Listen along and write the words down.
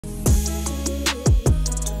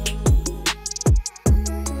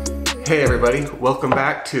Hey everybody, welcome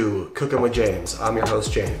back to Cooking with James. I'm your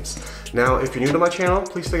host James. Now if you're new to my channel,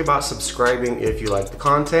 please think about subscribing if you like the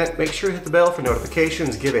content. Make sure you hit the bell for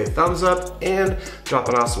notifications, give a thumbs up, and drop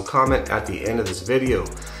an awesome comment at the end of this video.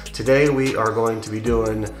 Today we are going to be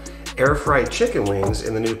doing air fried chicken wings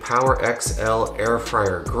in the new Power XL air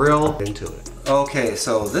fryer grill. Into it. Okay,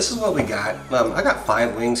 so this is what we got. I got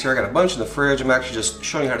 5 wings here. I got a bunch in the fridge. I'm actually just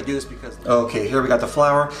showing you how to do this because, okay, here we got the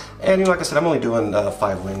flour. And you know, like I said, I'm only doing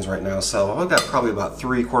 5 wings right now. So I've got probably about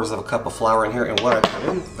 3/4 of a cup of flour in here. And what I put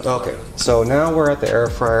in. Okay, so now we're at the air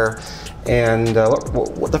fryer. And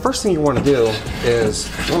the first thing you want to do is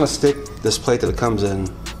you want to stick this plate that it comes in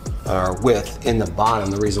with in the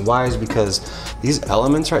bottom. The reason why is because these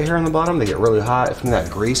elements right here on the bottom, they get really hot. If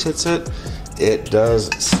that grease hits it, it does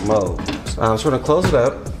smoke. So we're gonna close it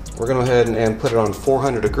up. We're gonna go ahead and put it on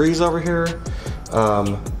 400 degrees over here.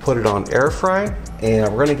 Put it on air fry,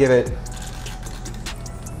 and we're gonna give it,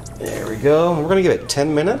 there we go. We're gonna give it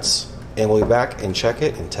 10 minutes, and we'll be back and check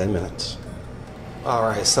it in 10 minutes. All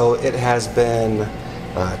right, so it has been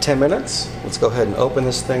 10 minutes. Let's go ahead and open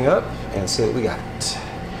this thing up and see what we got.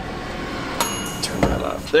 Turn that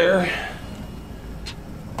off there.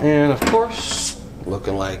 And of course,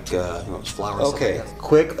 looking like it's flour. Okay,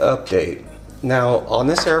 quick update. Now on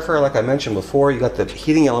this air fryer, like I mentioned before, you got the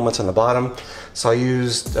heating elements on the bottom. So I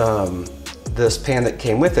used this pan that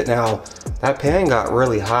came with it. Now that pan got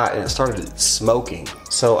really hot and it started smoking.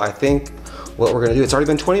 So I think what we're gonna do, it's already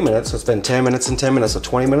been 20 minutes, so it's been 10 minutes and 10 minutes, so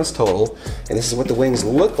 20 minutes total. And this is what the wings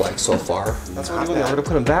look like so far. That's what we're gonna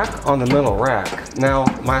put them back on the middle rack. Now,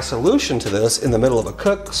 my solution to this in the middle of a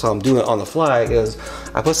cook, so I'm doing it on the fly, is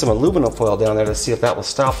I put some aluminum foil down there to see if that will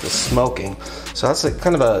stop the smoking. So that's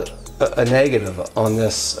kind of a negative on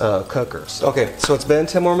this cooker. Okay, so it's been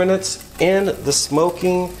 10 more minutes and the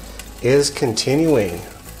smoking is continuing.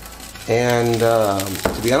 And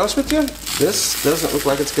to be honest with you, this doesn't look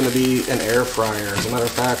like it's going to be an air fryer. As a matter of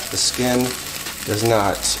fact, the skin is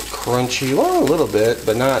not crunchy. Well, a little bit,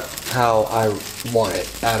 but not how I want it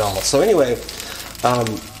at all. So anyway,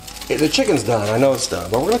 the chicken's done. I know it's done.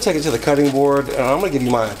 But we're going to take it to the cutting board, and I'm going to give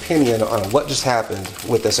you my opinion on what just happened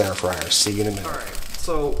with this air fryer. See you in a minute. All right,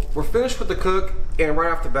 so we're finished with the cook, and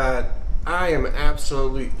right off the bat, I am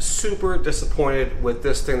absolutely super disappointed with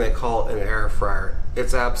this thing they call an air fryer.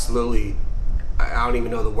 It's absolutely, I don't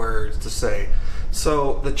even know the words to say.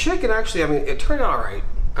 So the chicken actually, I mean, it turned out all right.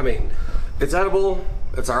 I mean, it's edible,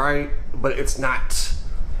 it's all right, but it's not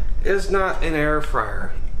an air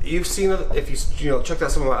fryer. You've seen it, if you checked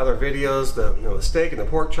out some of my other videos, the steak and the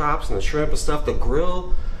pork chops and the shrimp and stuff, the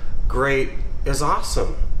grill grate is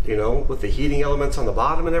awesome, with the heating elements on the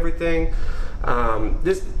bottom and everything.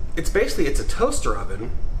 It's a toaster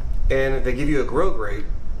oven, and they give you a grill grate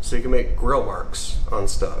so you can make grill marks on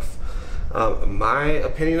stuff. My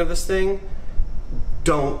opinion of this thing,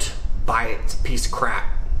 don't buy it. It's a piece of crap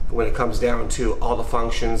when it comes down to all the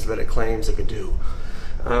functions that it claims it could do.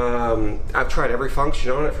 I've tried every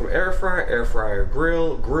function on it, from air fryer,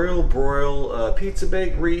 grill, broil, pizza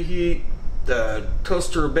bake, reheat,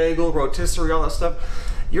 toaster, bagel, rotisserie, all that stuff.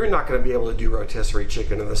 You're not going to be able to do rotisserie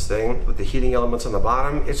chicken in this thing with the heating elements on the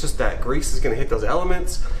bottom. It's just that grease is going to hit those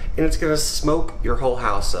elements and it's going to smoke your whole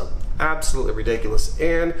house up. Absolutely ridiculous.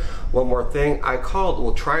 And one more thing,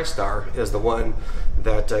 TriStar is the one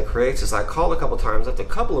that creates this. I called a couple times, left a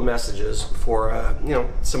couple of messages for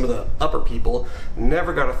some of the upper people.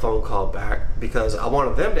 Never got a phone call back because I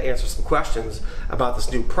wanted them to answer some questions about this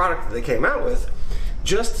new product that they came out with,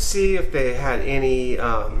 just to see if they had any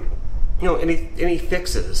any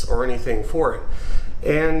fixes or anything for it.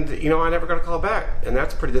 And I never got a call back, and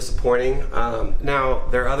that's pretty disappointing. Now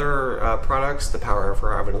there are other products, the Power Air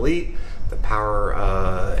Fryer Oven Elite, the Power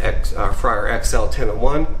Fryer XL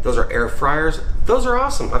 10-in-1. Those are air fryers. Those are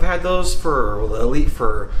awesome. I've had those for the Elite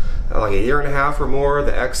for like 1.5 years or more.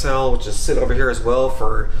 The XL, which is sitting over here as well,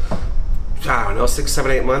 for I don't know, 6,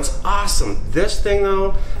 7, 8 months. Awesome. This thing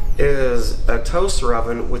though is a toaster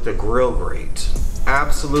oven with a grill grate.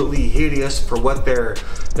 Absolutely hideous for what they're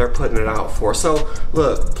putting it out for. So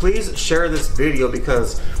look, please share this video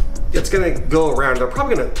because it's gonna go around. They're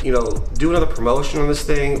probably gonna do another promotion on this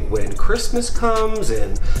thing when Christmas comes,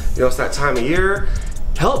 and it's that time of year.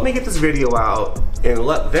 Help me get this video out and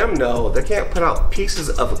let them know they can't put out pieces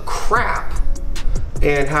of crap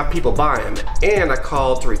and have people buy them. And I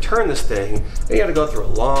called to return this thing, and you had to go through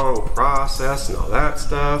a long process and all that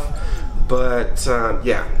stuff. But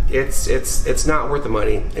yeah, it's not worth the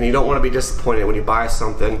money, and you don't want to be disappointed when you buy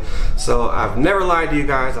something. So I've never lied to you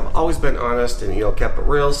guys. I've always been honest and kept it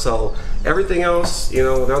real. So everything else,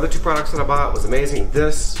 the other 2 products that I bought was amazing.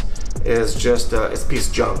 This is just it's a piece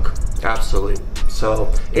of junk, absolutely.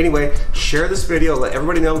 So anyway, share this video, let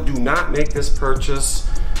everybody know, do not make this purchase,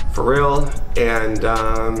 for real. And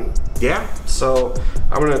yeah, so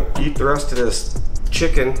I'm gonna eat the rest of this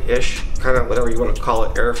chicken-ish, kind of whatever you want to call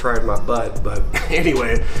it, air fried my butt. But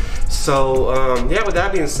anyway, so yeah, with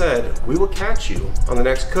that being said, we will catch you on the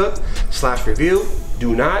next cook/review.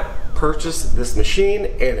 Do not purchase this machine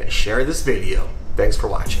and share this video. Thanks for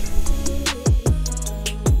watching.